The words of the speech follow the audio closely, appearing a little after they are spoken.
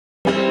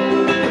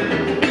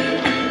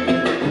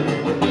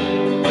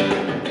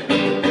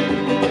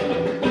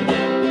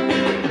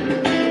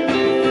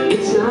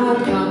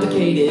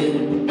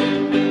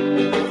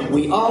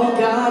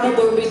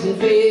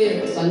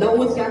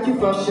too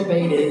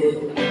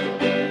frustrated,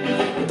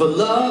 but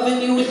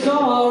loving you is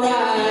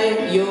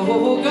alright.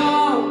 You're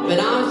gone, but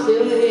I'm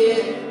still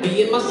here,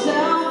 being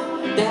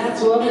myself.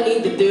 That's what I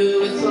need to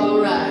do. It's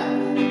alright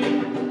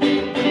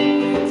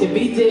to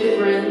be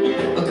different.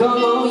 Oh,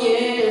 come on,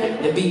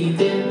 yeah, to be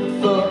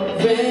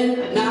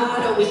different. Not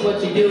always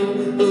what you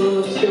do.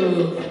 Oh,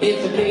 sure,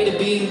 it's okay to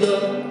be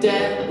looked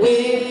at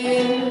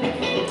with.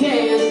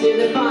 Dance till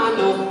they find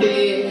no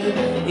fear.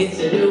 It's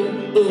a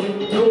new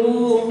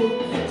cool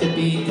to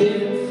be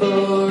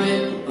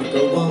different. Oh,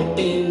 go on,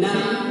 be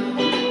now.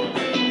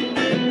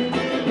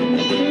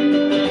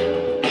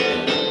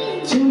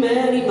 Too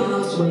many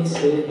miles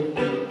wasted.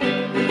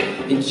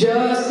 It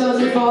just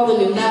doesn't fall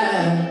in your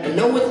lap. I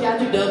know it's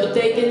got you double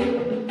taken.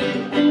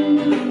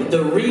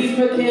 The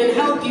reefer can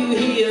help you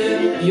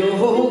here.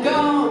 You're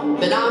gone,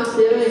 but I'm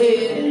still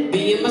here,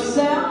 being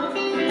myself.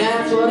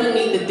 That's what I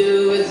need to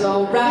do. It's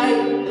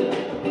alright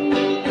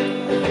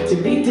to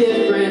be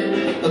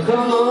different. Oh,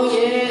 come on,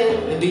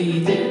 yeah, be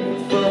different.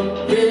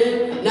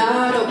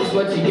 Not always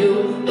what you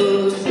do.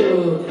 Oh,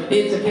 so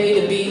it's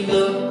okay to be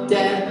looked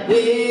at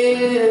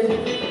with.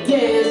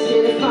 Dance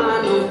till they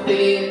find no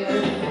fear.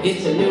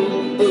 It's a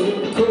new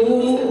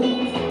cool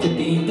to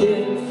be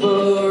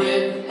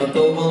different. I'll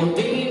go on,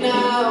 be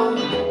now.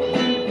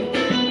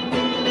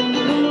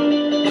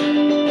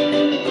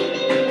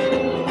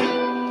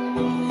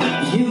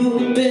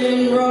 You've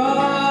been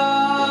wrong.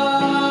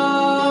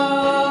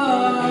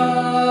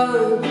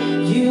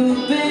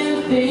 You've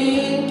been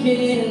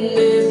thinking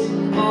this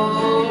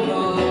all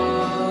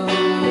wrong.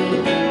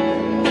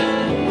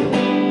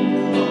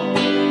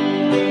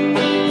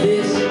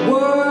 This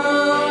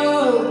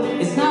world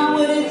is not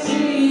what it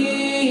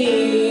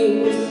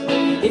seems.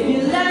 If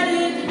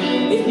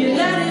you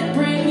let it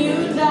bring you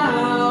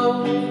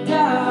down,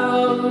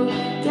 down,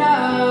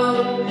 down.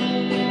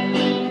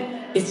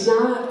 It's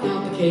not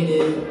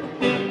complicated.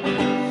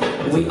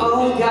 We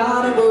all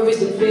got our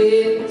worries and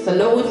fears. I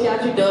know it's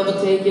got you double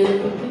taken.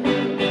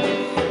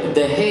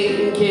 The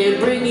hating can't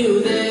bring you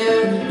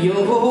there.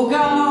 You're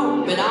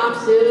gone, but I'm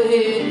still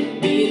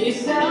here, being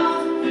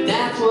yourself.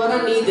 That's what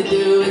I need to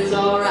do. It's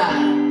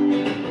alright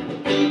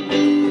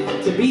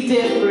to be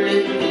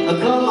different. Oh,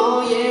 come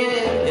on,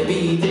 yeah, and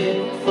be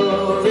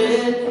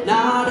different.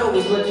 Not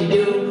always what you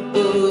do.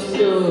 Oh,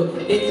 so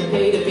it's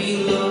okay to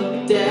be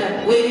looked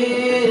at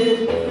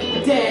with.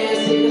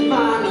 Dance in the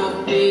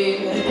final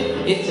fear.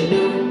 It's a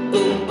new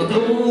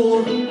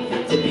cool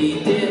to be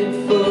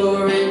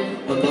different.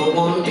 Oh, go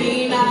on,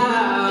 be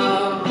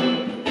now.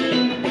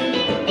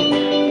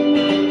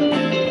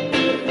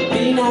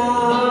 Be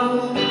now.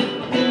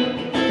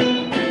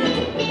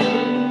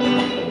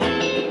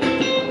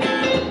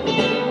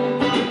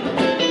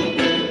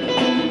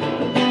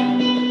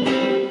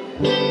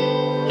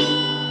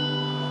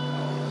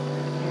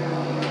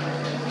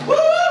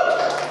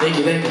 Thank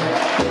you, thank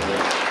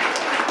you.